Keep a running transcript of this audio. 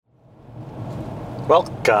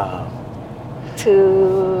Welcome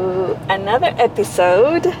to another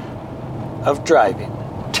episode of Driving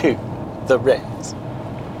to the Res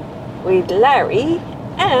with Larry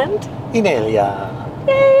and Inelia.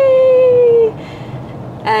 Yay!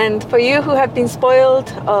 And for you who have been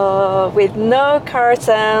spoiled with no car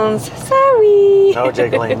sounds, sorry. No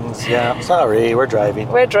jigglings. Yeah, sorry, we're driving.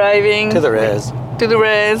 We're driving to the Res. To the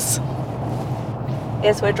Res.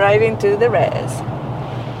 Yes, we're driving to the Res.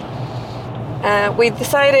 We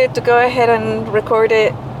decided to go ahead and record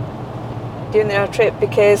it during our trip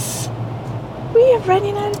because we are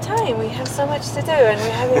running out of time. We have so much to do and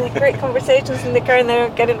we're having great conversations in the car and they're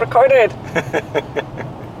getting recorded.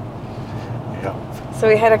 Yeah. So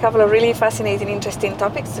we had a couple of really fascinating, interesting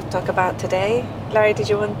topics to talk about today. Larry, did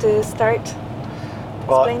you want to start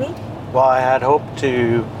explaining? Well, I had hoped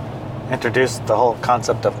to introduce the whole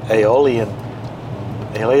concept of Aeolian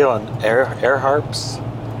air harps.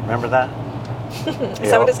 Remember that? Is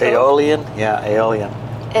that what it's called? Aeolian? Yeah, Aeolian.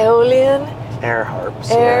 Aeolian Air harps.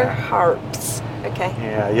 air yeah. harps. Okay.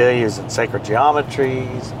 Yeah, you're using sacred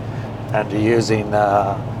geometries and you're using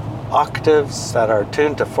octaves that are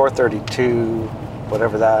tuned to 432,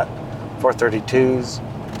 whatever that, 432s.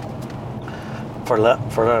 For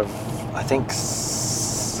I think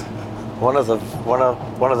one of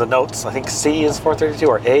the notes, I think C is 432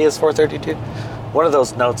 or A is 432. One of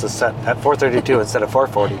those notes is set at 432 instead of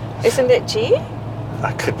 440. Isn't it G?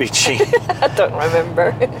 That could be G. I don't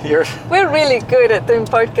remember. We're really good at doing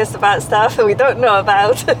podcasts about stuff that we don't know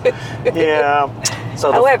about. Yeah.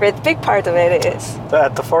 So however, a big part of it is.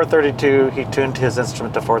 At the 432, he tuned his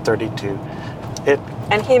instrument to 432.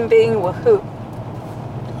 And him being who?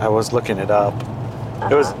 I was looking it up.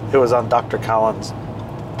 Uh-huh. It was on Dr. Cowan's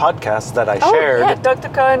podcast that I shared. Yeah, Dr.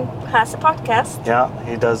 Cowan has a podcast. Yeah,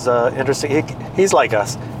 he does interesting. He's like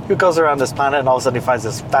us. He goes around this planet and all of a sudden he finds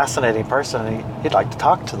this fascinating person and he'd like to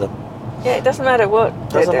talk to them. Yeah, it doesn't matter what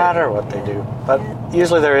they do. Doesn't matter what they do. But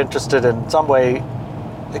usually they're interested in some way.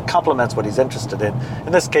 It complements what he's interested in.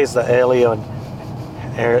 In this case, the Aeolian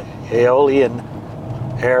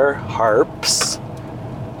air harps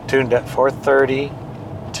tuned at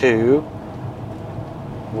 432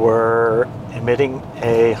 were emitting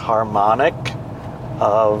a harmonic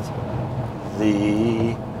of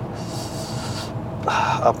a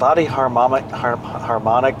body harmonic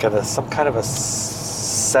of some kind of a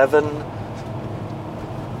 7.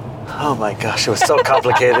 Oh my gosh, it was so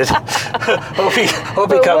complicated. Hope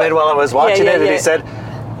he come in while I was watching it, and he said,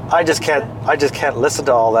 I just can't listen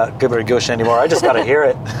to all that gibber-gush anymore. I just got to hear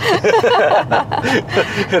it.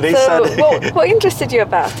 And he said, what interested you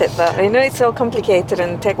about it, though? I know it's so complicated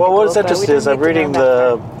and technical. Well, what's interesting is I'm reading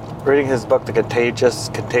his book, The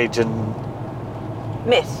Contagion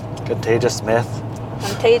Myth. Contagious Myth.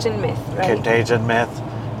 Contagion Myth, right? Contagion Myth.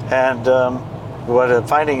 And what I'm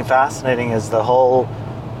finding fascinating is the whole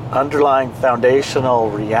underlying foundational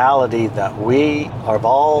reality that we are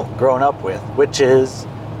all grown up with, which is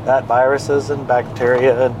that viruses and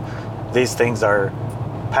bacteria and these things are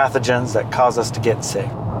pathogens that cause us to get sick.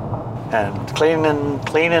 And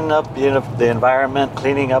cleaning up the environment,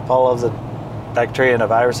 cleaning up all of the bacteria and the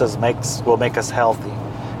viruses will make us healthy.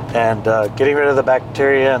 And getting rid of the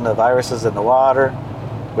bacteria and the viruses in the water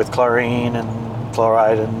with chlorine and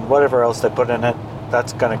fluoride and whatever else they put in it,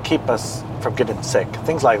 that's going to keep us from getting sick.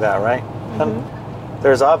 Things like that, right? Mm-hmm. And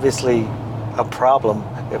there's obviously a problem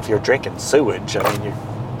if you're drinking sewage. I mean, you're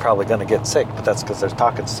probably going to get sick, but that's because there's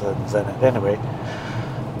toxins in it anyway.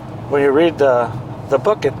 When you read the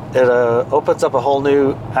book, it opens up a whole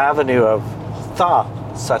new avenue of thought,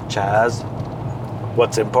 such as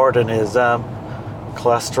what's important is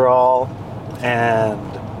cholesterol and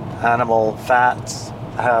animal fats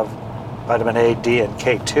have vitamin A, D, and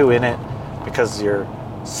K2 in it because your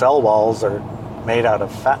cell walls are made out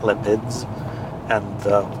of fat lipids, and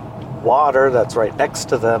the water that's right next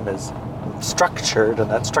to them is structured,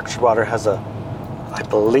 and that structured water has I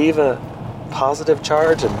believe a positive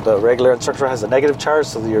charge, and the regular unstructured has a negative charge,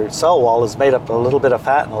 so your cell wall is made up of a little bit of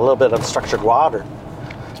fat and a little bit of structured water.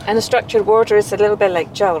 And the structured water is a little bit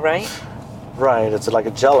like gel, right? Right, it's like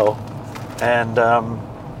a jello. And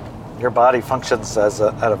your body functions at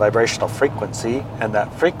a vibrational frequency, and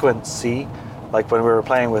that frequency, like when we were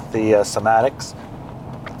playing with the somatics,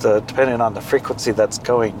 depending on the frequency that's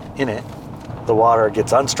going in it, the water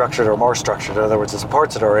gets unstructured or more structured. In other words, it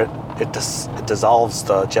supports it or it dissolves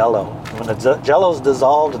the jello. When the jello is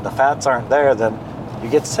dissolved and the fats aren't there, then you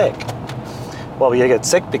get sick. Well, you get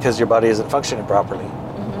sick because your body isn't functioning properly.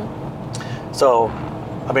 Mm-hmm. So,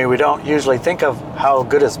 I mean, we don't usually think of how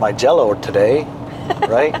good is my jello today,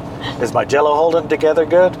 right? Is my jello holding together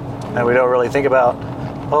good? And we don't really think about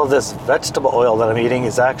oh, this vegetable oil that I'm eating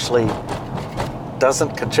is actually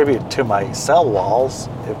doesn't contribute to my cell walls.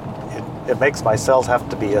 It makes my cells have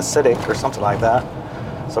to be acidic or something like that.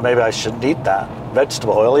 So maybe I shouldn't eat that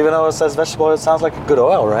vegetable oil, even though it says vegetable oil. It sounds like a good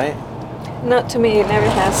oil, right? Not to me, it never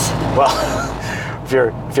has. Well, if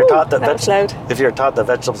you're taught that was loud. if you're taught that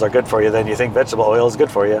vegetables are good for you, then you think vegetable oil is good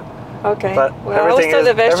for you. Okay. But well, I always thought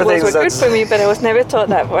that vegetables were good that's- for me, but I was never taught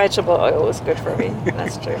that vegetable oil was good for me.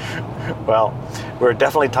 That's true. Well, we're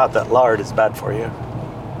definitely taught that lard is bad for you.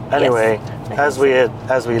 Anyway, Yes,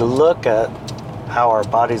 as we look at how our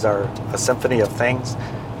bodies are a symphony of things,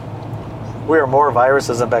 we are more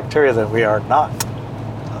viruses and bacteria than we are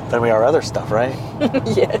other stuff, right?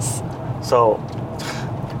 Yes. So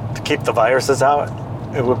to keep the viruses out,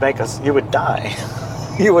 it would make you would die.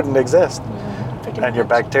 You wouldn't exist. Pretty And your much.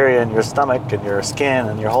 bacteria and your stomach and your skin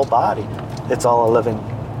and your whole body, it's all a living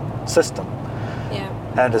system. Yeah.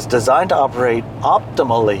 And it's designed to operate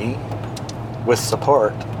optimally with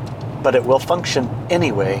support, but it will function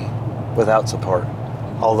anyway without support.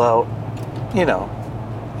 Although,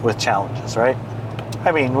 with challenges, right?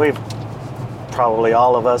 I mean, we've probably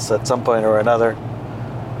all of us at some point or another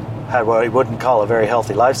had what we wouldn't call a very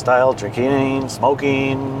healthy lifestyle: drinking,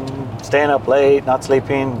 smoking, staying up late, not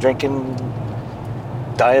sleeping, drinking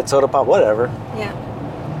diet soda pop, whatever. Yeah.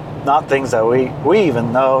 Not things that we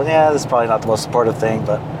even know, this is probably not the most supportive thing,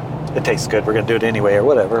 but it tastes good, we're going to do it anyway or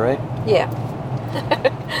whatever, right? Yeah.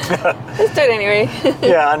 Let's do it anyway.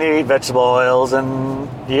 Yeah, and you eat vegetable oils and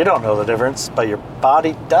you don't know the difference, but your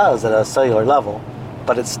body does at a cellular level,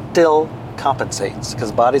 but it still compensates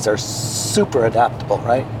because bodies are super adaptable,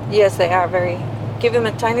 right? Yes, they are very. Give them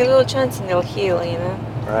a tiny little chance and they'll heal,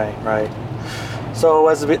 Right. So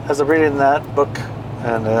as I'm reading that book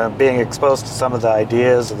and being exposed to some of the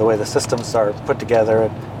ideas and the way the systems are put together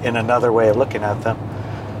and in another way of looking at them,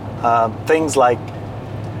 things like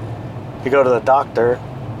you go to the doctor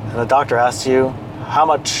and the doctor asks you how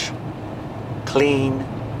much clean,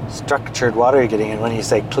 structured water you're getting. And when you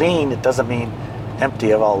say clean, it doesn't mean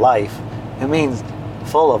empty of all life. It means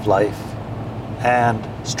full of life and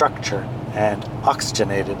structure and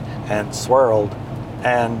oxygenated and swirled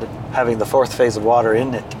and having the fourth phase of water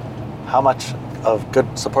in it. How much of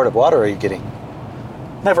good supportive water are you getting?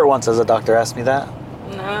 Never once has a doctor asked me that.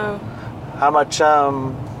 No. How much,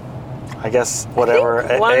 I guess, whatever,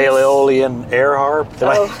 think once- Aeolian air harp?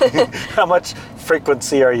 Oh. How much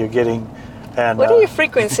frequency are you getting? And What are your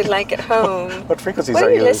frequencies like at home? what frequencies What are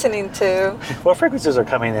you you listening to? What frequencies are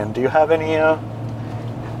coming in? Do you have any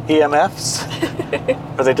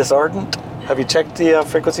EMFs? Are they discordant? Have you checked the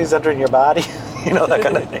frequencies entering your body? That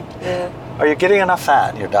kind of thing. Yeah. Are you getting enough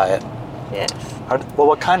fat in your diet? Yes. Well,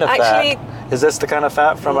 what kind of Actually- fat? Is this the kind of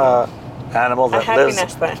fat from a animal A that happy lives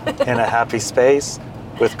nest then. in a happy space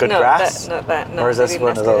with good No, grass? not that. No, or is this really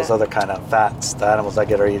one of nasty those that. other kind of fats the animals I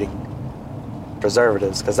get are eating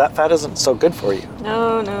preservatives? Because that fat isn't so good for you.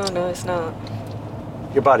 No, it's not.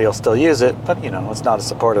 Your body will still use it, but it's not as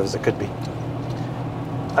supportive as it could be.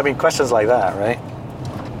 I mean, questions like that, right?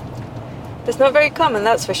 It's not very common,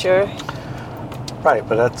 that's for sure. Right,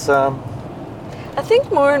 but that's I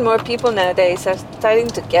think more and more people nowadays are starting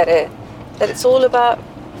to get it, that it's all about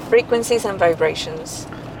frequencies and vibrations.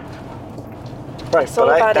 right. It's all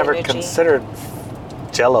But I about never energy. considered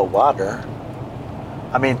Jello water.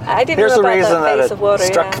 I mean, I didn't here's know the about reason that that phase it of water,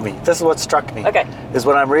 struck yeah. me. This is what struck me. Okay. Is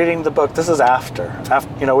when I'm reading the book. This is after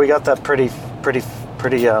we got that pretty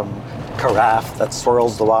carafe that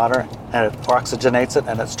swirls the water and it oxygenates it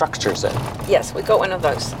and it structures it. Yes, we got one of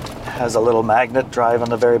those. Has a little magnet drive on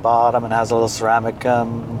the very bottom and has a little ceramic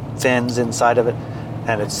fins inside of it,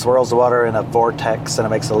 and it swirls the water in a vortex and it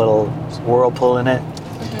makes a little whirlpool in it.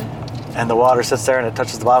 And the water sits there and it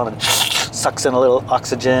touches the bottom and sucks in a little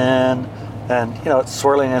oxygen, and it's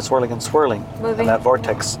swirling and swirling and swirling. Moving. And that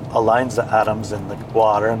vortex aligns the atoms in the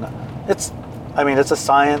water, and it's a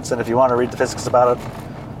science. And if you want to read the physics about it,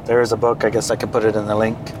 there is a book. I guess I can put it in the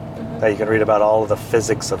link that you can read about all of the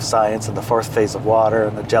physics of science and the fourth phase of water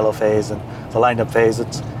and the Jello phase and the lined-up phase.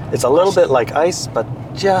 It's a little bit like ice, but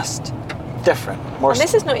just different, more And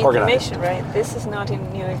this is not organized. information, right? This is not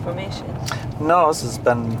new information. No, this has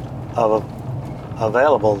been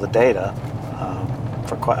available, the data,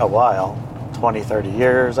 for quite a while, 20, 30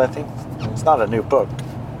 years, I think. It's not a new book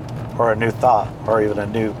or a new thought or even a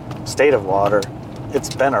new state of water.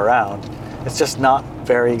 It's been around. It's just not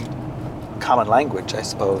very common language, I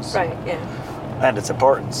suppose. Right, yeah. And its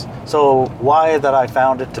importance. So why that I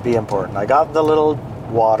found it to be important? I got the little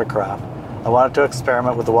watercraft. I wanted to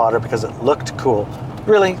experiment with the water because it looked cool.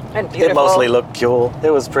 Really, And it beautiful. mostly looked cool. It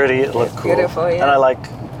was pretty, it looked cool. beautiful, yeah. And I like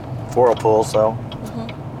whirlpool, so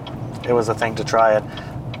it was a thing to try it.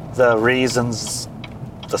 the reasons,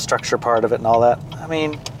 the structure part of it and all that, I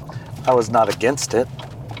mean, I was not against it,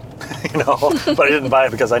 but I didn't buy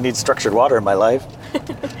it because I need structured water in my life.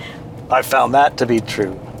 I found that to be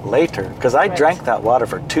true later because I drank that water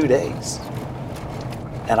for 2 days.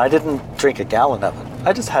 And I didn't drink a gallon of it.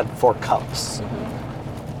 I just had 4 cups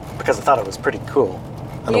because I thought it was pretty cool.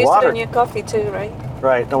 And You the used water, it in your coffee too, right?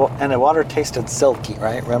 right? And the water tasted silky,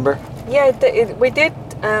 right? Remember? Yeah, we did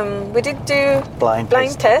do Blind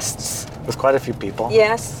tests. with quite a few people.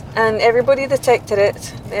 Yes, and everybody detected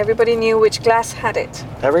it. Everybody knew which glass had it.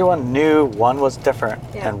 Everyone knew one was different,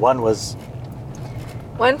 Yeah. and one was.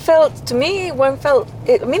 They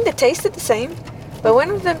tasted the same, but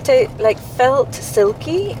one of them felt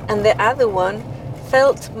silky, and the other one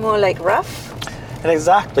felt more like rough. And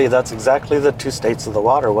that's exactly the 2 states of the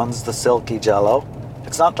water. One's the silky jello.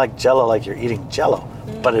 It's not like jello like you're eating jello,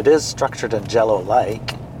 but it is structured in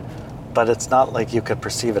jello-like. But it's not like you could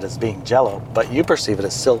perceive it as being jello, but you perceive it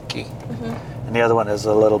as silky. And the other one is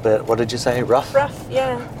a little bit, what did you say, rough? Rough,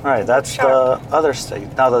 yeah. All right, that's Sharp. the other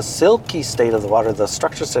state. Now the silky state of the water, the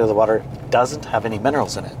structured state of the water, doesn't have any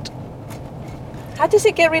minerals in it How does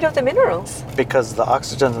it get rid of the minerals? because the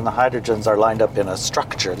oxygens and the hydrogens are lined up in a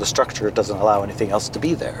structure. The structure doesn't allow anything else to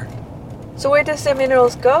be there. So where does the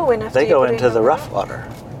minerals go when after They you go put it into in the rough water.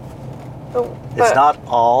 It's But not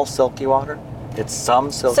all silky water. It's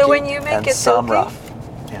some silky when you make and it some silky? rough.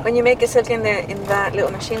 Yeah. when you make it silky in that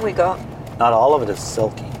little machine we got, Not all of it is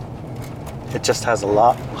silky. It just has a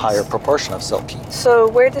lot higher proportion of silky so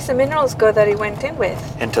where does the minerals go that it went in with?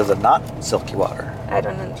 into the not silky water. I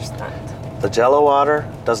don't understand. The jello water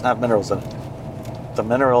doesn't have minerals in it. The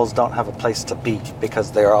minerals don't have a place to be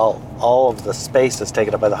because they're all of the space is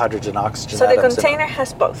taken up by the hydrogen oxygen So the atoms in it. container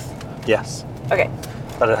has both. Yes. Okay.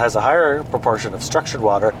 But it has a higher proportion of structured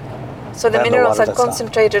water. So the And the minerals water are that's not.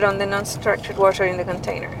 concentrated on the non-structured water in the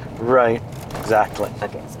container. Right, exactly.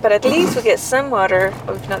 Okay. But at least we get some water,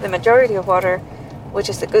 or if not the majority of water, which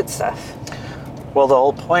is the good stuff. Well, the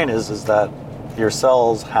whole point is that your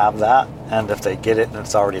cells have that, and if they get it and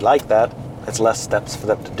it's already like that, it's less steps for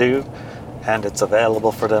them to do, and it's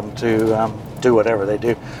available for them to do whatever they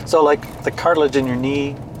do. So like the cartilage in your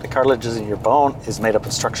knee, the cartilages in your bone is made up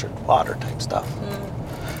of structured water type stuff.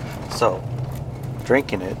 So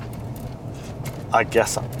drinking it, I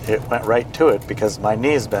guess it went right to it because my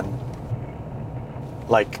knee's been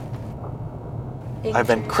like, I've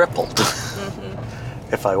been Injured. crippled.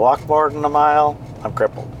 If I walk more than a mile, I'm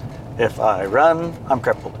crippled. If I run, I'm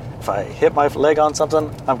crippled. If I hit my leg on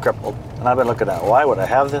something, I'm crippled. And I've been looking at, why would I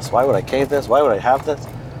have this? Why would I cave this? Why would I have this?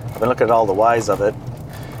 I've been looking at all the whys of it.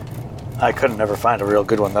 I couldn't ever find a real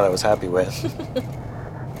good one that I was happy with.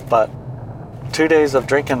 But 2 days of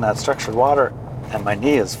drinking that structured water and my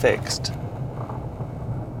knee is fixed.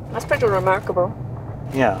 That's pretty remarkable.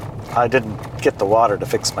 Yeah, I didn't get the water to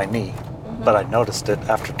fix my knee, but I noticed it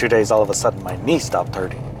after 2 days. All of a sudden, my knee stopped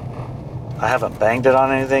hurting. I haven't banged it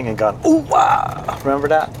on anything and gone, ooh, wah! Remember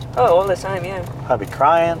that? Oh, all the time, yeah. I'd be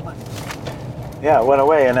crying. Yeah, it went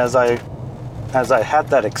away. And as I had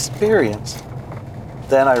that experience,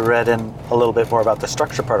 then I read in a little bit more about the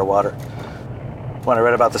structure part of water. When I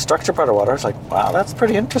read about the structure part of water, I was like, wow, that's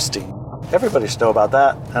pretty interesting. Everybody should know about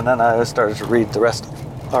that. And then I started to read the rest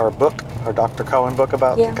of our book, our Dr. Cohen book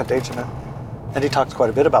about the contagion. And he talks quite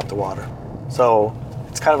a bit about the water. So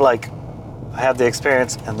it's kind of like I had the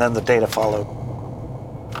experience and then the data followed.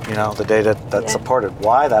 You know, the data that supported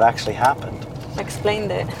why that actually happened.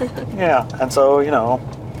 Explained it. Yeah, and so, you know,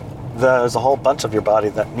 there's a whole bunch of your body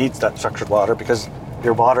that needs that structured water because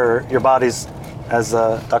your body's, as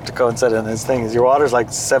Dr. Cohen said in his thing, is your water's like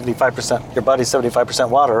 75%, your body's 75%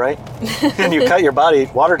 water, right? And you cut your body,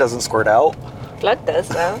 water doesn't squirt out. Blood does,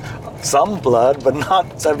 though. Some blood, but not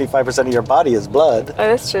 75% of your body is blood. Oh,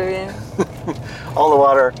 that's true, yeah. All the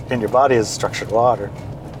water in your body is structured water.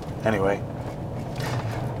 Anyway,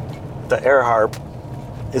 the air harp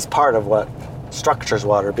is part of what structures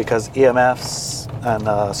water because EMFs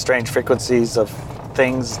and strange frequencies of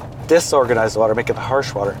things disorganize the water, make it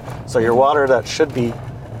harsh water. So your water that should be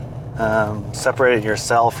separating your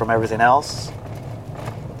cell from everything else,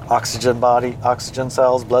 oxygen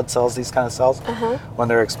cells, blood cells, these kind of cells, when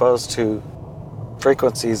they're exposed to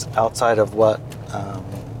frequencies outside of what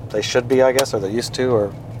they should be, I guess, or they're used to,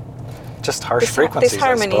 or just harsh frequencies,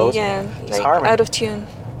 Disharmony, I suppose. yeah. Like Disharmony. out of tune.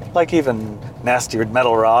 Like even nasty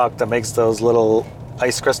metal rock that makes those little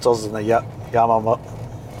ice crystals in the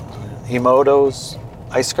Yamamoto's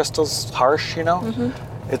ice crystals harsh, you know?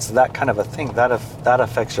 It's that kind of a thing. That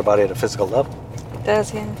affects your body at a physical level. It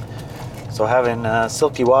does, yeah. So having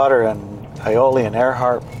silky water and Aeolian air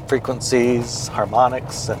harp frequencies,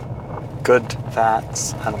 harmonics, and good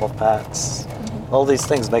fats, animal fats. All these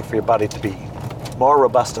things make for your body to be more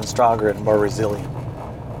robust and stronger and more resilient.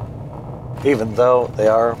 Even though they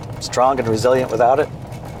are strong and resilient without it,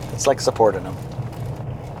 it's like supporting them.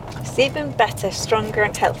 It's even better, stronger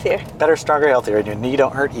and healthier. Better, stronger, healthier, and your knee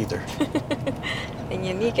don't hurt either. And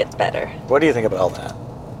your knee gets better. What do you think about all that?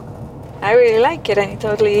 I really like it, and it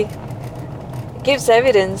totally gives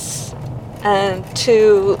evidence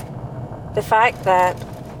to the fact that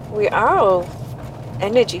we are all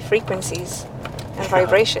energy frequencies and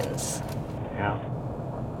vibrations. Yeah.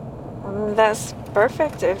 And that's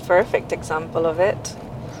perfect, a perfect example of it.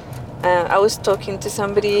 I was talking to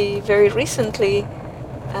somebody very recently,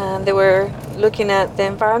 and they were looking at the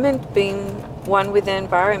environment, being one with the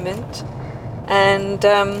environment, and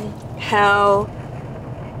how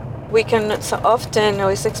we can so often, I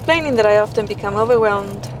was explaining that I often become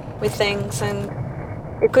overwhelmed with things, and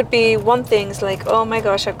it could be one thing, it's like, oh my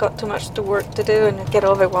gosh, I've got too much work to do, and I get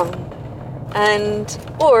overwhelmed.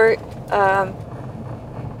 Or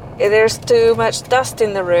there's too much dust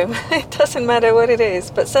in the room. It doesn't matter what it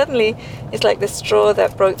is, but suddenly it's like the straw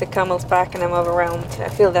that broke the camel's back, and I'm overwhelmed. I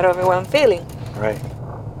feel that overwhelmed feeling. Right.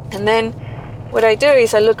 And then what I do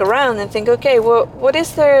is I look around and think, okay, well, what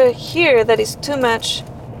is there here that is too much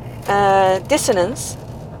dissonance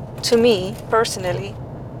to me personally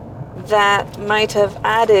that might have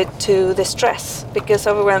added to the stress, because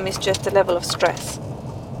overwhelm is just a level of stress.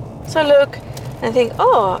 So I look and think,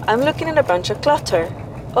 oh, I'm looking at a bunch of clutter.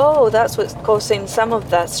 Oh, that's what's causing some of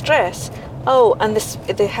that stress. Oh, and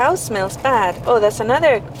the house smells bad. Oh, that's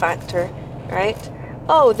another factor, right?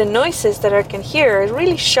 Oh, the noises that I can hear are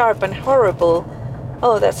really sharp and horrible.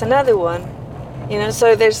 Oh, that's another one.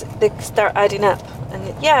 So they start adding up.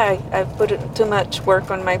 And yeah, I put too much work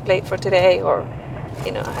on my plate for today, or,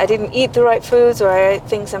 I didn't eat the right foods, or I ate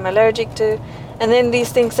things I'm allergic to. And then these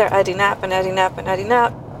things are adding up and adding up and adding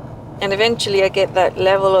up. And eventually I get that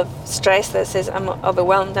level of stress that says I'm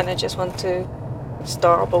overwhelmed and I just want to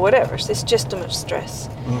stop or whatever. So it's just too much stress.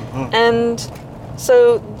 Mm-hmm. And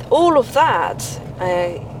so all of that,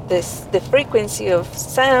 the frequency of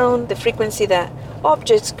sound, the frequency that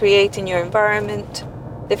objects create in your environment,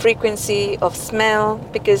 the frequency of smell,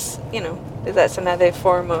 because, that's another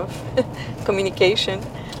form of communication.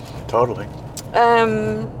 Totally.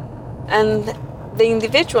 And the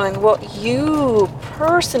individual and what you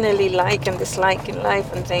personally like and dislike in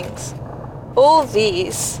life and things, all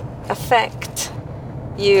these affect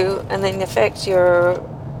you, and then affect your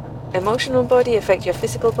emotional body, affect your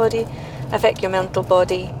physical body, affect your mental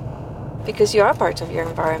body, because you are part of your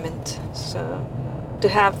environment. So to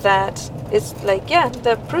have that, it's like, yeah,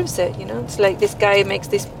 that proves it, It's like this guy makes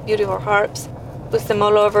these beautiful harps, puts them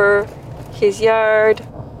all over his yard,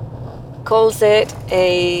 calls it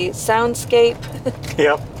a soundscape.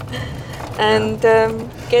 Yep. And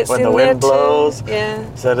gets when in the there wind blows, too.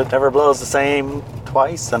 Yeah. said it never blows the same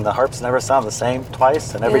twice, and the harps never sound the same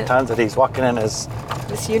twice, and every time that he's walking in it's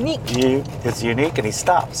unique. It's unique, and he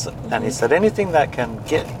stops. And he said anything that can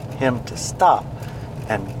get him to stop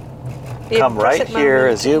and come right here,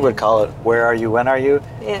 as you would call it, where are you, when are you?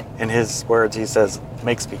 Yeah. In his words, he says,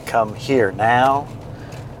 makes me come here now.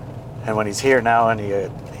 And when he's here now, and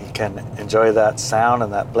he can enjoy that sound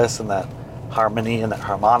and that bliss and that harmony and that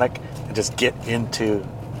harmonic, and just get into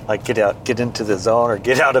the zone, or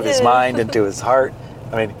get out of his mind into his heart.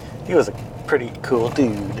 I mean, he was a pretty cool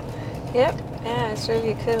dude. Yep. Yeah, it's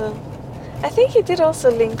really cool. I think he did also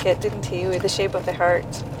link it, didn't he, with the shape of the heart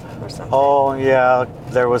or something. Oh yeah,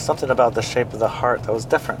 there was something about the shape of the heart that was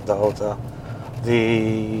different though.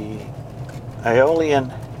 The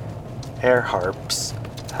Aeolian air harps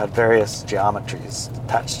had various geometries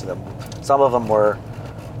attached to them. Some of them were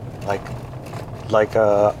like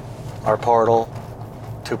our portal,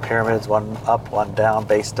 two pyramids, one up, one down,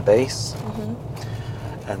 base to base.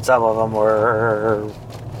 Mm-hmm. And some of them were,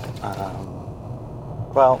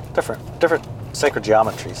 different sacred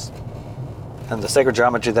geometries. And the sacred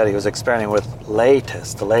geometry that he was experimenting with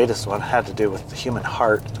the latest one, had to do with the human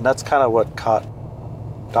heart. And that's kind of what caught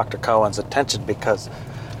Dr. Cohen's attention, because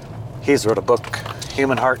he's wrote a book,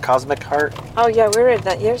 Human Heart, Cosmic Heart. Oh yeah, we read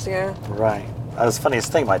that years ago. Right. That was the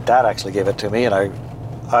funniest thing. My dad actually gave it to me, and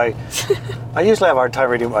I usually have a hard time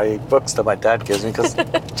reading my books that my dad gives me, because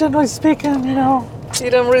generally speaking, You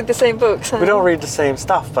don't read the same books, huh? we don't read the same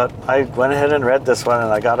stuff. But I went ahead and read this one, and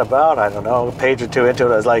I got about, a page or two into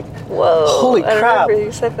it. I was like, whoa, holy crap. I remember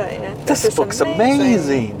you said that, yeah. This book's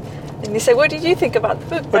amazing. And you say, what did you think about the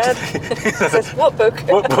book, Dad? He says, what book?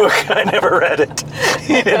 What book? I never read it.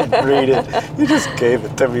 He didn't read it. He just gave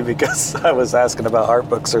it to me because I was asking about art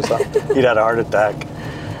books or something. He'd had a heart attack.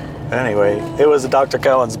 Anyway, it was Dr.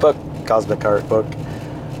 Cohen's book, Cosmic Art book,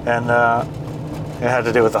 and it had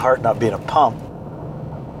to do with the heart not being a pump.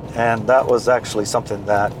 And that was actually something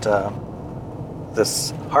that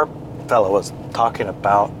this harp fellow was talking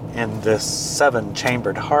about in this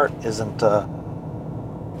 7-chambered heart isn't a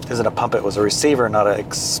pump, it was a receiver, not an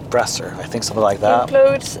expressor. I think something like that.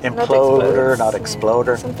 Imploder, not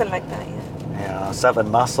exploder. Yeah, something like that, yeah. 7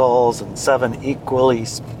 muscles and 7 equally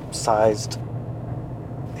sized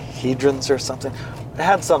hedrons or something. It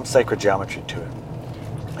had some sacred geometry to it.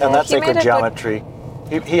 And that sacred geometry,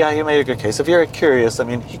 he made a good case. If you're curious, I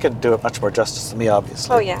mean, he can do it much more justice than me,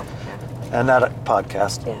 obviously. Oh, yeah. And that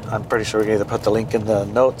podcast, I'm pretty sure we can either put the link in the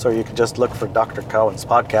notes or you can just look for Dr. Cohen's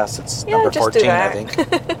podcast. It's number 14, I think.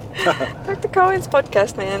 Dr. Cohen's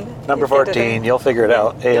podcast, man. Number 14, you'll figure it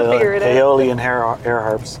out. Aeolian air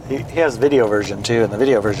harps. He has video version too, and the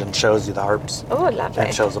video version shows you the harps. Oh, lovely.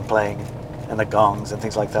 And shows them playing, and the gongs and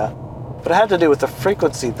things like that. But it had to do with the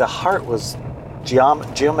frequency. The heart was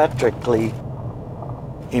geometrically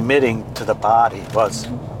emitting to the body, was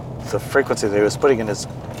the frequency that he was putting in his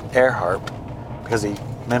air harp, because he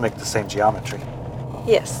mimicked the same geometry.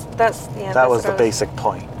 Yes, that was the basic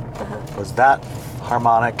point. Was that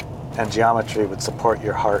harmonic and geometry would support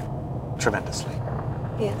your heart tremendously.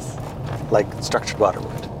 Yes. Like structured water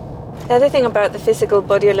would. The other thing about the physical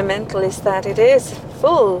body elemental is that it is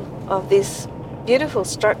full of these beautiful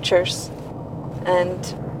structures and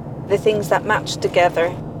the things that match together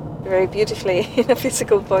very beautifully in a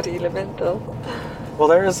physical body elemental. Well,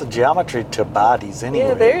 there is a geometry to bodies anyway.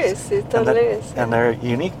 Yeah, there is. It totally is. And they're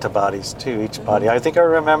unique to bodies too, each body. I think I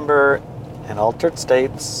remember in Altered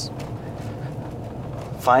States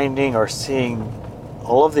finding or seeing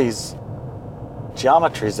all of these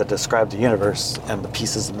geometries that describe the universe and the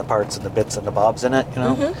pieces and the parts and the bits and the bobs in it, you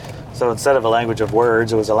know? So instead of a language of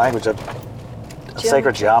words, it was a language of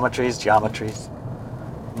sacred geometries,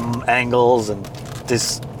 angles, and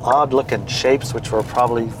these odd-looking shapes, which were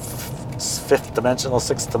probably 5th dimensional,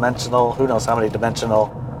 6th dimensional, who knows how many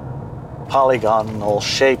dimensional polygonal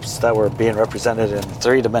shapes that were being represented in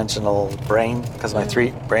 3-dimensional brain, because my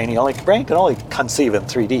brain can only conceive in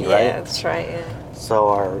 3D, right? Yeah, that's right, yeah. So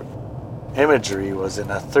our imagery was in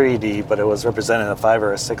a 3D, but it was represented in a 5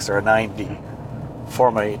 or a 6 or a 9D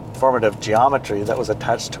formative geometry that was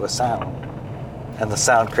attached to a sound. And the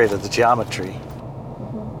sound created the geometry.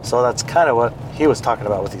 So that's kind of what he was talking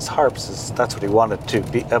about with these harps, is that's what he wanted to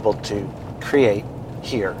be able to create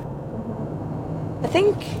here. I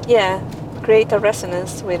think, create a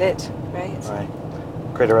resonance with it, right? Right.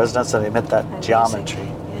 Create a resonance and emit that geometry.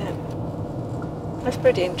 Yeah. That's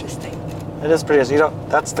pretty interesting. It is pretty,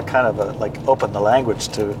 that's the kind of open the language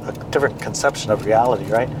to a different conception of reality,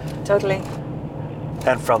 right? Totally.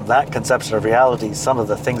 And from that conception of reality, some of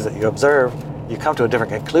the things that you observe, you come to a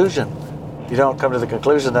different conclusion. You don't come to the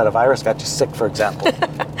conclusion that a virus got you sick, for example. To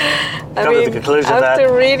the conclusion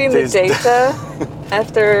after reading the data,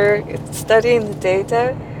 after studying the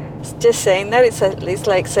data, just saying that, it's at least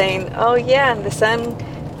like saying, oh yeah, and the sun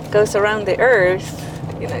goes around the earth.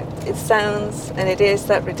 You know, it sounds, and it is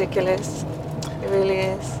that ridiculous. It really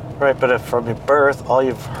is. Right, but if from your birth, all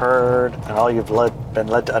you've heard and all you've been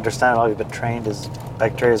led to understand, all you've been trained is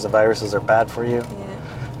bacteria and viruses are bad for you,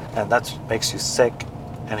 and that makes you sick,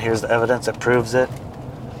 and here's the evidence that proves it.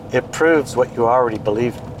 It proves what you already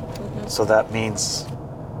believed. So that means,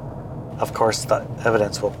 of course, the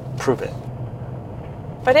evidence will prove it.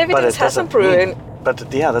 But evidence hasn't proven.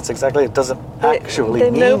 That's exactly, it doesn't actually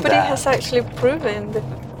mean nobody that. has actually proven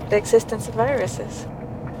the existence of viruses.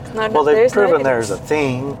 They've proven there's a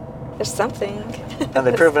thing. There's something. And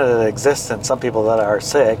they've proven it exists in some people that are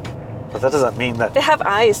sick, but that doesn't mean that... They have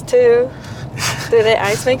eyes too. Do their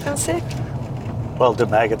eyes make them sick? Well, do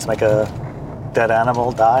maggots make a dead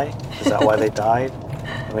animal die? Is that why they died?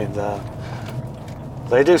 I mean,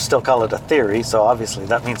 they do still call it a theory, so obviously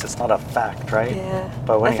that means it's not a fact, right? Yeah.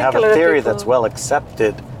 But when you have a theory that's well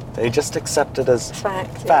accepted, they just accept it as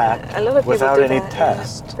fact without any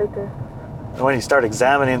test. And when you start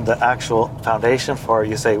examining the actual foundation for it,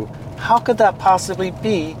 you say, how could that possibly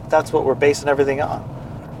be? That's what we're basing everything on.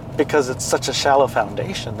 Because it's such a shallow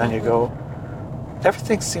foundation. Then you go,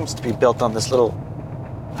 everything seems to be built on this little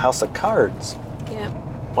house of cards. Yeah.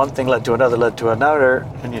 One thing led to another,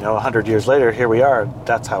 and 100 years later, here we are.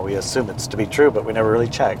 That's how we assume it's to be true, but we never really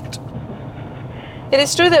checked. It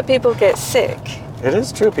is true that people get sick. It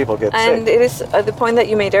is true people get sick. And it is the point that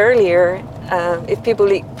you made earlier, if people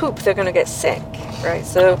eat poop, they're going to get sick, right?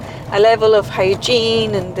 So a level of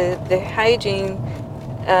hygiene and the hygiene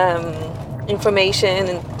information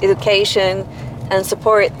and education and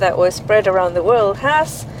support that was spread around the world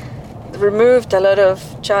has removed a lot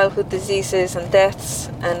of childhood diseases and deaths,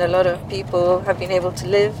 and a lot of people have been able to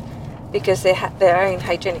live because they are in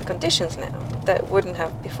hygienic conditions now that wouldn't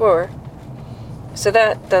have before. So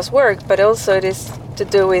that does work, but also it is to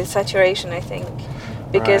do with saturation, I think,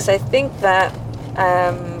 because Right. I think that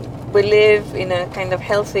we live in a kind of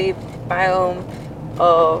healthy biome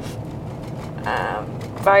of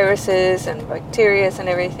viruses and bacteria and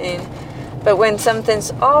everything, but when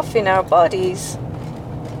something's off in our bodies,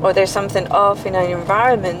 or there's something off in our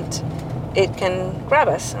environment, it can grab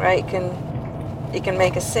us, right? It can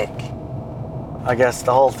make us sick. I guess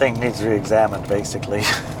the whole thing needs re-examined, basically.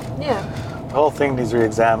 Yeah. The whole thing needs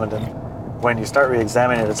re-examined, and when you start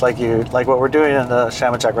re-examining it, it's like what we're doing in the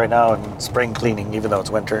Shamachak right now in spring cleaning, even though it's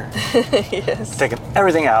winter. Yes. Taking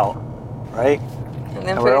everything out, right? And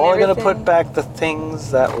then And we're putting only going to everything- put back the things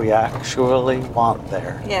that we actually want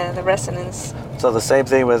there. Yeah, the resonance. So the same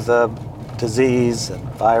thing with disease and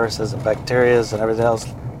viruses and bacterias and everything else.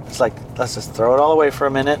 It's like, let's just throw it all away for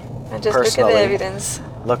a minute. And just look at the Personally, evidence.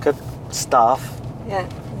 Look at stuff. Yeah.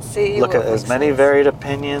 And see. Look what at as makes many sense. varied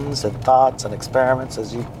opinions and thoughts and experiments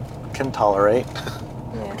as you can tolerate.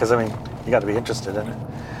 Yeah. Because, I mean, you got to be interested in it.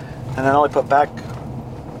 And then only put back,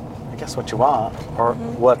 I guess, what you want or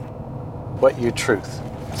what you truth.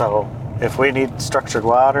 So if we need structured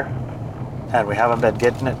water and we haven't been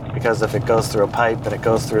getting it, because if it goes through a pipe and it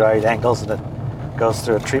goes through right angles and it goes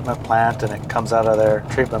through a treatment plant and it comes out of their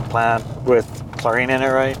treatment plant with chlorine in it,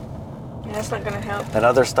 right? Yeah, that's not going to help. And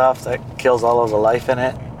other stuff that kills all of the life in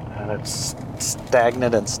it, and it's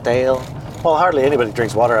stagnant and stale. Well, hardly anybody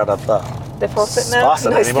drinks water out of The faucet now?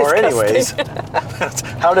 faucet No, it's anymore, anyways.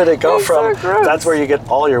 disgusting. How did it go It's from so gross. that's where you get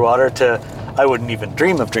all your water to I wouldn't even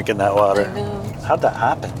dream of drinking that water? I know. How'd that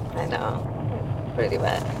happen? I know. Really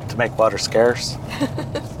bad. To make water scarce?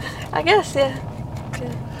 I guess, yeah.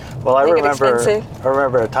 Well, I Make it remember expensive.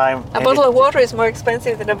 a time. A bottle of water is more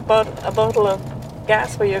expensive than a bottle of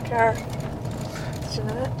gas for your car. Did you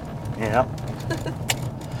know that? Yeah.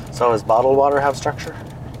 So does bottled water have structure?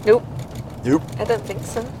 Nope. Nope. I don't think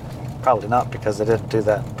so. Probably not, because they didn't do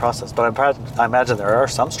that process. But I imagine there are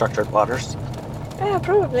some structured waters Yeah,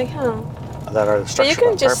 probably, huh? that are But you structured can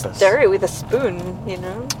on just purpose. stir it with a spoon, you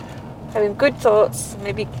know? Having good thoughts,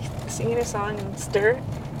 maybe singing a song and stir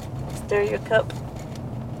your cup.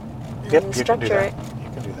 And Yep, you can do structure that. it. You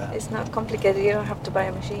can do that. It's not complicated, you don't have to buy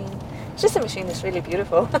a machine. It's just a machine that's really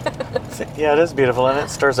beautiful. Yeah, it is beautiful, and it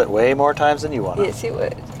stirs it way more times than you want. Yes, you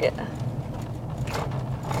would, yeah.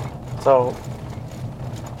 So,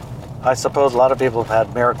 I suppose a lot of people have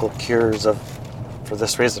had miracle cures for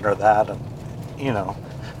this reason or that, and you know,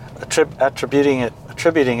 attributing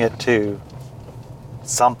it to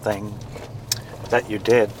something that you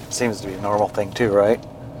did seems to be a normal thing too, right?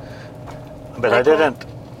 But I Like what? didn't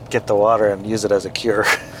get the water and use it as a cure.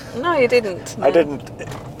 No, you didn't. I no. didn't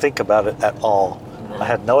think about it at all. No. I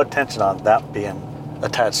had no attention on that being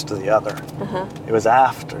attached to the other. Uh-huh. It was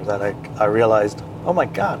after that I realized, oh my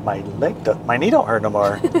God, my knee don't hurt no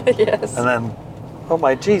more. Yes. And then, oh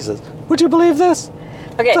my Jesus, would you believe this?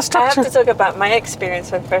 Okay, the I structure. have to talk about my experience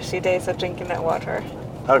for the first few days of drinking that water.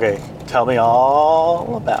 Okay, tell me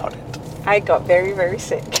all about it. I got very, very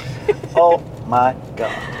sick. Oh my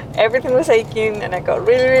God. Everything was aching and I got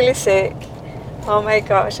really, really sick. Oh my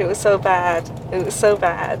gosh, it was so bad. It was so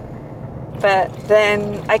bad. But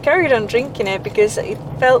then I carried on drinking it because it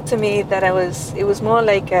felt to me that it was more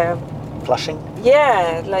like a, Flushing?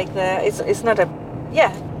 yeah, like it's not a,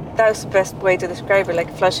 yeah, that was the best way to describe it,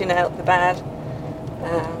 like flushing out the bad.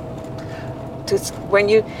 When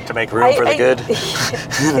you To make room for the good? In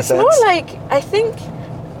a it's more sense. like, I think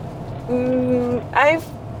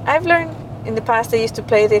I've learned in the past. I used to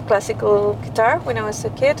play the classical guitar when I was a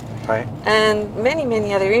kid, Right? and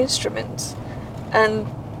many other instruments. And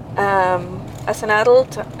as an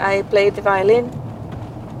adult, I played the violin.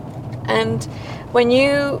 And when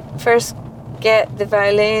you first get the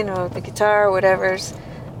violin or the guitar or whatever,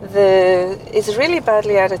 it's really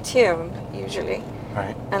badly out of tune usually,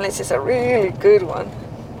 Right. unless it's a really good one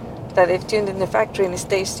that they've tuned in the factory and it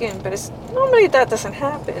stays tuned. But normally that doesn't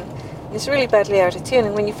happen. It's really badly out of tune,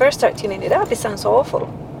 and when you first start tuning it up, it sounds awful.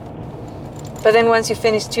 But then once you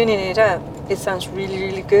finish tuning it up, it sounds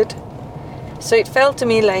really good. So it felt to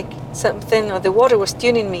me like something, or the water was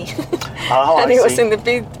tuning me. Oh, And I it was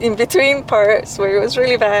see. in between parts where it was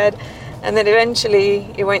really bad, and then eventually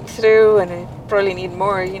it went through, and I probably need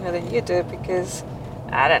more, than you do, because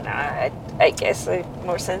I don't know. I guess I'm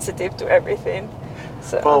more sensitive to everything.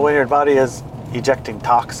 So Well, when your body is ejecting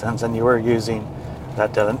toxins and you were using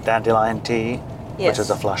that dandelion tea, which Yes. is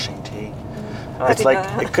a flushing tea, Oh, I it's didn't like,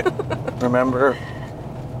 know that. it could, remember,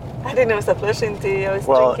 I didn't know it was a flushing tea. I was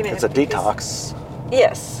Well, drinking it. it's a because- detox,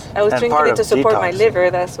 Yes, I was And drinking part it of to support my detoxing.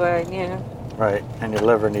 liver. That's why I knew. right? And your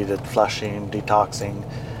liver needed flushing, detoxing.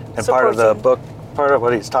 And part of the Supporting. book, part of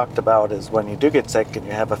what he's talked about is when you do get sick and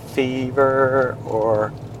you have a fever or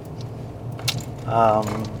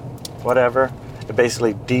whatever, it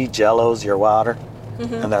basically de-jellos your water.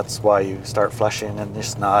 Mhm. And that's why you start flushing and you're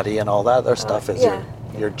snotty and all that other stuff is yeah.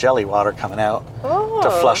 your jelly water coming out Oh. to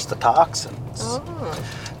flush the toxins. Oh.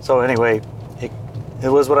 So anyway, it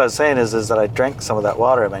was what I was saying is that I drank some of that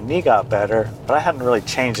water and my knee got better, but I hadn't really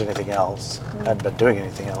changed anything else. I hadn't been doing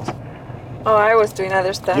anything else. Oh, I was doing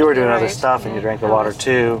other stuff. You were doing you're other right. stuff and you Yeah, drank the I water was.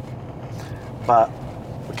 too, but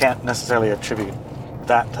we can't necessarily attribute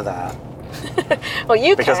that to that Well,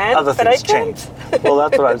 you because can, other but I things can't. changed. Well,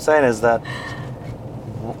 that's what I'm saying is that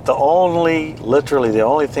literally the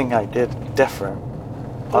only thing I did different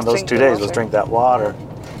on Was those drink 2 the days was water. drink that water,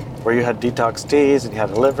 where you had detox teas and you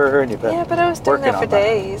had a liver and you've been Yeah, but I was doing working that for on that.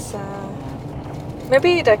 days.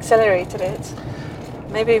 Maybe it accelerated it.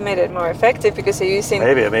 Maybe it made it more effective because you're using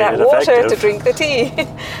Maybe it made that it water to effective. drink the tea,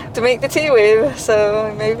 to make the tea with.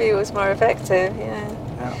 So maybe it was more effective. Yeah.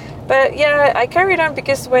 Yeah. But yeah, I carried on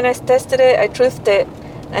because when I tested it, I truthed it,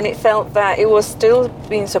 and it felt that it was still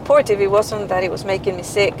being supportive. It wasn't that it was making me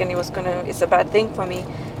sick and it's a bad thing for me.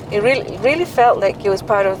 It really felt like it was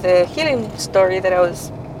part of the healing story that I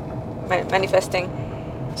was manifesting.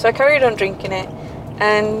 So I carried on drinking it,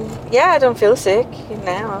 and yeah, I don't feel sick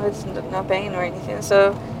now. It's no pain or anything.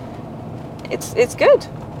 So it's good.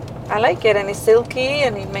 I like it, and it's silky,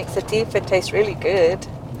 and it makes the tea taste really good,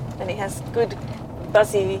 and it has good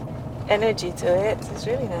buzzy energy to it. It's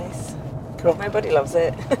really nice. Cool. My body loves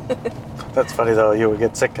it. That's funny though. You would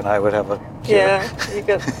get sick and I would have a cure. Yeah, you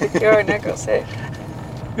got the cure and I got sick.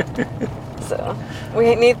 So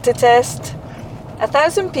we need to test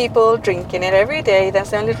 1,000 people drinking it every day.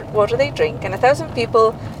 That's the only water they drink, and 1,000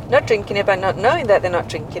 people not drinking it but not knowing that they're not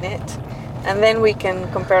drinking it, and then we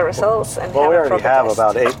can compare results and Well, have we a already proper have test.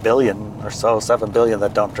 about 8 billion or so, 7 billion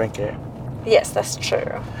that don't drink it. Yes, that's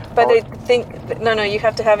true. But Oh. they think no, you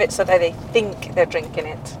have to have it so that they think they're drinking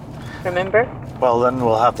it. Remember? Well, then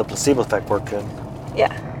we'll have the placebo effect working.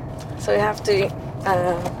 Yeah. So we have to,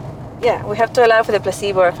 we have to allow for the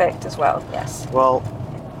placebo effect as well. Yes. Well,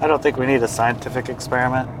 I don't think we need a scientific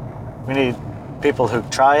experiment. We need people who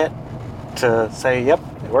try it to say, yep,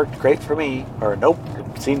 it worked great for me, or nope,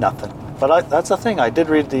 didn't see nothing. But that's the thing. I did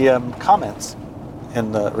read the comments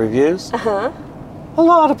in the reviews. Uh-huh. A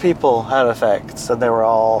lot of people had effects, and they were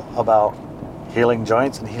all about healing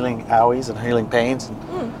joints and healing owies and healing pains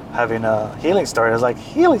and having a healing story. I was like,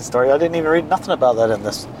 healing story? I didn't even read nothing about that in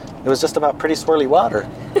this. It was just about pretty swirly water.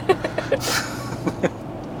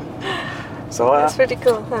 So That's pretty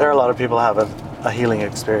cool. Huh? there are a lot of people have a healing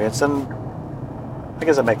experience, and I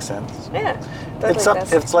guess it makes sense. Yeah. Totally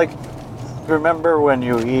does. It's like, remember when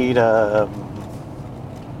you eat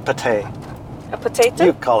pate? A potato?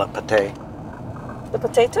 You call it pate. The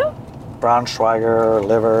potato? Braunschweiger,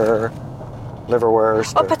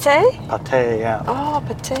 liverwurst. Oh, or pate? Pate, yeah. Oh,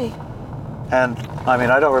 pate. And I mean,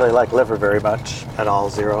 I don't really like liver very much at all,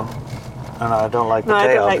 zero. And I don't like No, pate,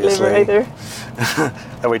 I don't obviously. like liver either.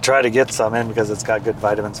 And we try to get some in because it's got good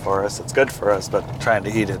vitamins for us. It's good for us, but trying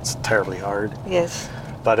to eat it's terribly hard. Yes.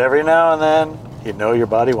 But every now and then, you know your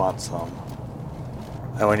body wants some.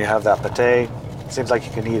 And when you have that pate, it seems like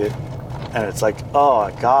you can eat it. And it's like, oh,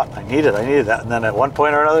 I needed that. And then at one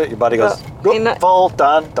point or another, your body goes, Well, you're not- full,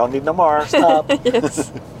 done, don't need no more, stop.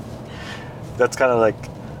 Yes. That's kind of like,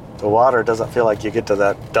 the water doesn't feel like you get to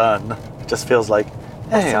that done. It just feels like,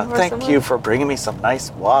 hey, Some more, thank some you more. for bringing me some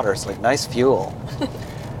nice water. It's like nice fuel.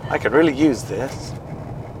 I could really use this.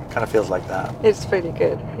 Kind of feels like that. It's pretty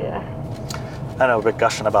good. Yeah. I know, a bit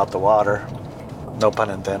gushing about the water. No pun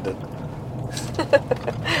intended.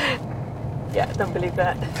 Yeah, don't believe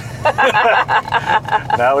that.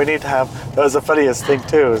 Now we need to have, that was the funniest thing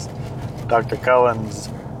too, is Dr. Cohen's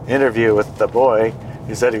interview with the boy.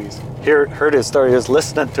 He said heard his story, he was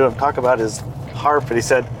listening to him talk about his harp, and he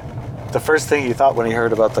said the first thing he thought when he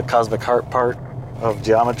heard about the cosmic harp part of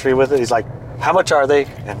geometry with it, he's like, how much are they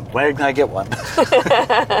and when can I get one?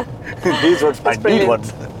 These ones, I That's need one.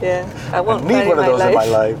 brilliant. Yeah, I I want need one of those in my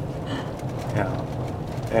life. life.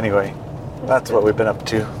 Yeah. Anyway, that's what we've been up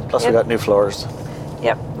to. Plus we Yep. got new floors.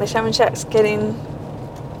 Yep, the shaman shack's getting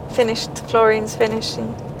finished. Flooring's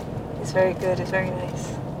finishing. It's very good. It's very nice.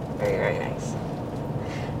 Very, very nice.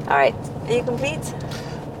 All right, are you complete?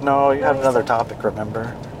 No, you had Nice. another topic,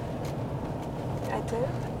 remember? I do.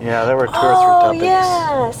 Yeah, there were 2 or 3 Oh, topics.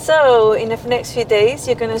 yeah. So in the next few days,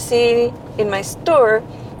 you're going to see in my store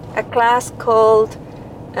a class called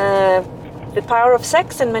The Power of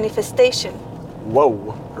Sex and Manifestation. Whoa,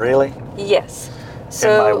 really? Yes. In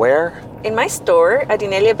my where? In my store at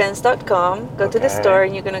ineliabenz.com. Go to the Okay. store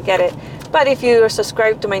and you're going to get it. But if you are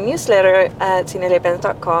subscribed to my newsletter at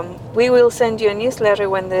ineliabenz.com, we will send you a newsletter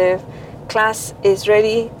when the class is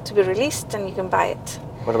ready to be released and you can buy it.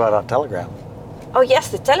 What about on Telegram? Oh yes,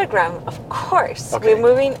 the Telegram, of course. Okay. We're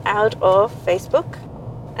moving out of Facebook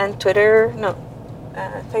and Twitter,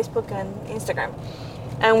 Facebook and Instagram.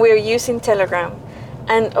 And we're using Telegram.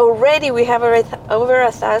 And already we have over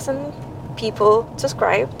 1,000 people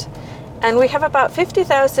subscribed. And we have about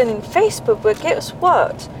 50,000 in Facebook, but guess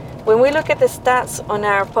what? When we look at the stats on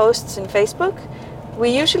our posts in Facebook, we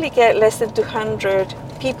usually get less than 200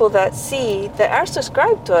 people that are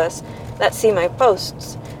subscribed to us, that see my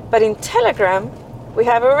posts. But in Telegram, we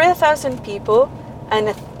have over 1,000 people and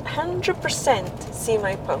 100% see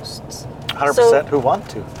my posts. 100% who want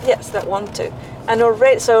to. Yes, that want to. And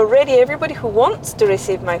already everybody who wants to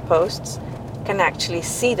receive my posts can actually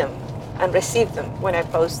see them and receive them when I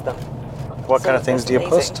post them. What kind of things do you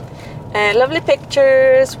amazing. post? Lovely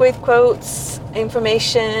pictures with quotes,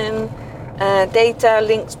 information, data,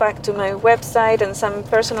 links back to my website, and some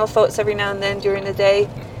personal thoughts every now and then during the day.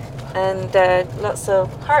 And lots of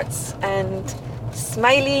hearts and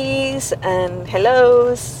smileys and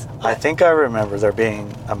hellos. I think I remember there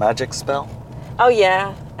being a magic spell. Oh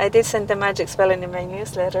yeah, I did send the magic spell in my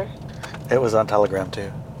newsletter. It was on Telegram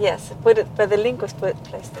too. Yes, but the link was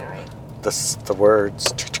placed there, right? The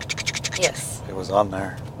words. Yes. It was on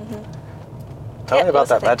there. Mm-hmm. Tell Yeah, me about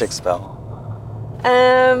lots of that magic things. spell.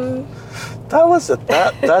 That was it.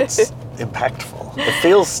 That's impactful. It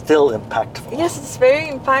feels still impactful. Yes, it's very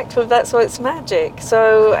impactful. That's why it's magic.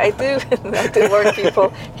 So I do warn people,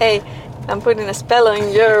 hey, I'm putting a spell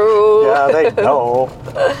on you. Yeah, they know.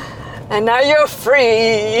 And now you're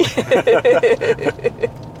free.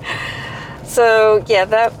 So yeah,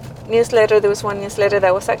 that newsletter, there was one newsletter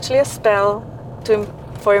that was actually a spell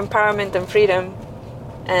for empowerment and freedom,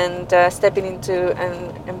 and stepping into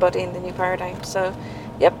and embodying the new paradigm. So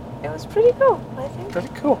yep, it was pretty cool, I think. Pretty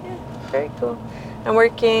cool. Yeah, very cool. I'm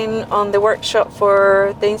working on the workshop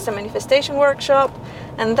for the Instant Manifestation workshop,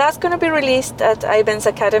 and that's going to be released at iBenz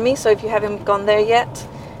Academy. So if you haven't gone there yet,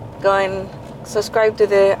 go and subscribe to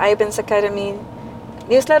the iBenz Academy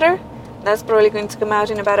newsletter. That's probably going to come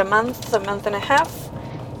out in about a month and a half.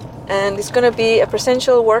 And it's going to be a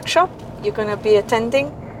presential workshop. You're going to be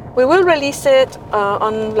attending. We will release it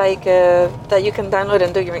on that you can download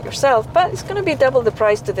and do it yourself, but it's going to be double the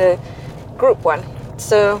price to the group one.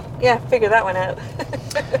 So yeah, figure that one out.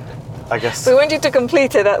 I guess. We want you to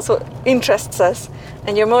complete it. That's what interests us.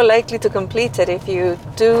 And you're more likely to complete it if you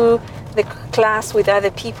do the class with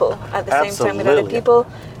other people at the same time with other Absolutely. people,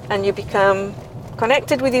 and you become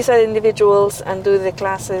connected with these other individuals and do the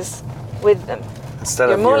classes with them. Instead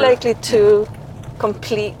You're of more your- likely to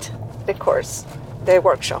complete the course, the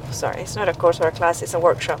workshop. Sorry, it's not a course or a class, it's a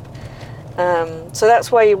workshop. So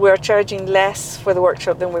that's why we're charging less for the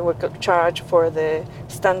workshop than we would charge for the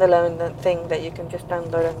standalone thing that you can just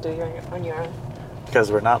download and do on your own.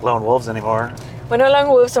 Because we're not lone wolves anymore. We're no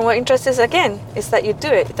longer wolves, and what interests us again is that you do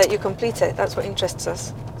it, that you complete it. That's what interests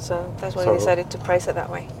us. So that's why we decided to price it that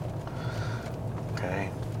way. Okay.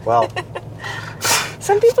 Well,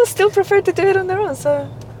 Some people still prefer to do it on their own, so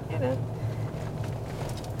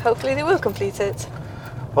hopefully they will complete it.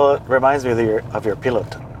 well, it reminds me of your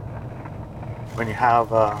piloton. When you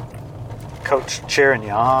have a coach cheering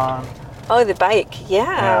you on. Oh, the bike,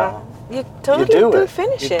 yeah. You totally you do it.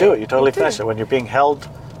 finish you it. do it. You totally do. finish it. When you're being held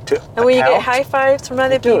to And when you get account, high fives from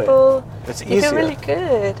other you do it. people, it's you easier. feel really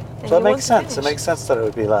good. and So you it makes want to sense. It finish. makes sense that it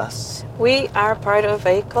would be less. We are part of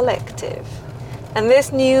a collective. And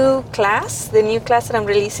this new class, the new class that I'm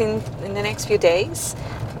releasing in the next few days,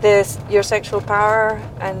 this Your Sexual Power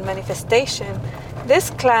and Manifestation, this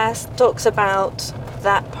class talks about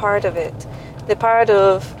that part of it. The part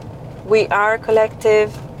of we are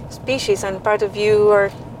collective species, and part of you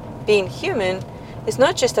are being human. It's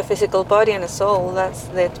not just a physical body and a soul, that's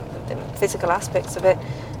the physical aspects of it.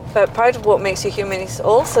 But part of what makes you human is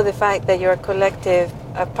also the fact that you're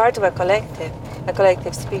a part of a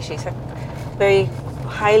collective species, a very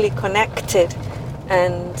highly connected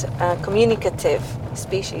and communicative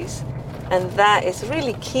species. And that is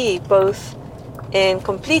really key, both in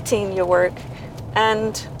completing your work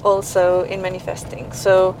and also in manifesting.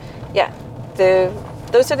 So yeah,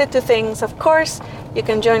 those are the two things. Of course, you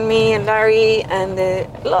can join me and Larry and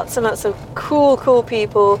lots and lots of cool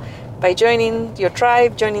people by joining your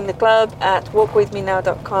tribe, joining the club at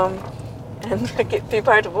walkwithmenow.com, and be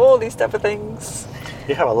part of all these type of things.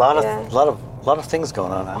 You have a lot Yeah. of things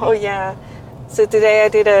going on. Oh yeah, So today I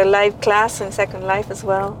did a live class in Second Life as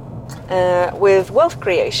well with wealth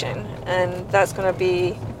creation, and that's going to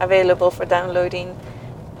be available for downloading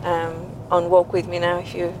on Walk With Me now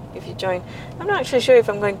if you join. I'm not actually sure if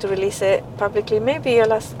I'm going to release it publicly. Maybe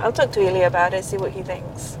I'll talk to Ilya about it, see what he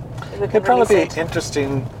thinks. It'd probably be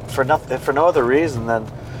interesting for no other reason than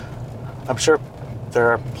I'm sure there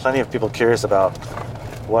are plenty of people curious about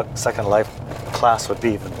what Second Life class would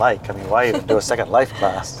be even like. I mean, why even do a Second Life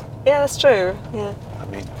class? Yeah, that's true. Yeah. I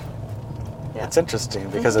mean, Yeah. it's interesting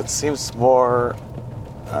because it seems more.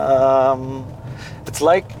 It's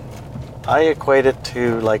like I equate it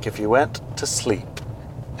to like if you went to sleep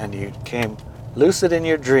and you came lucid in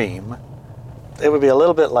your dream, it would be a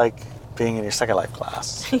little bit like being in your Second Life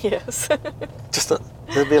class. Yes.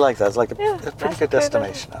 It'd be like that. It's like a Yeah, pretty good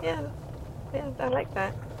destination of it. Yeah, I like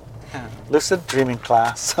that. Yeah. Lucid dreaming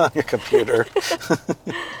class on your computer.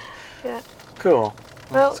 Yeah. Cool.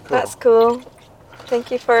 Well, that's cool.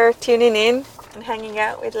 Thank you for tuning in and hanging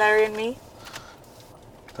out with Larry and me.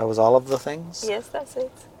 That was all of the things? Yes, that's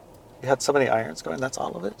it. You had so many irons going, that's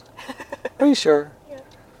all of it? Are you sure? Yeah.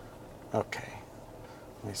 Okay.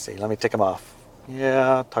 Let me see. Let me tick them off.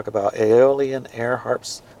 Yeah, talk about aeolian air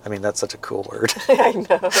harps. I mean, that's such a cool word. I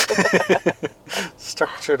know.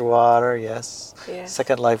 Structured water, yes. Yes.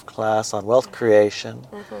 Second Life class on wealth creation.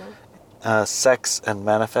 Sex and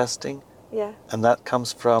manifesting. Yeah. And that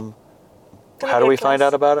comes from, Gonna how be do a we find class.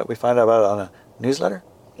 out about it? We find out about it on a newsletter?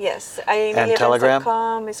 Yes, And Telegram?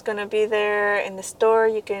 IamEliaBenz.com is going to be there in the store.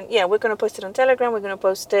 We're going to post it on Telegram. We're going to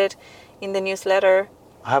post it in the newsletter.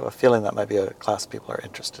 I have a feeling that might be a class people are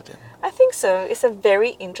interested in. I think so. It's a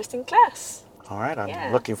very interesting class. All right, I'm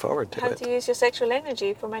Yeah. looking forward to How it. to use your sexual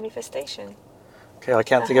energy for manifestation. Okay, I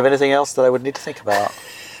can't think of anything else that I would need to think about.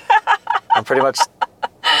 I'm pretty much.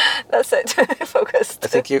 That's it. Focused.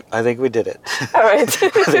 I think we did it. All right.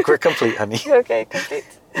 I think we're complete, honey. Okay, complete.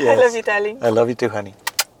 I Yes. love you, darling. I love you too, honey.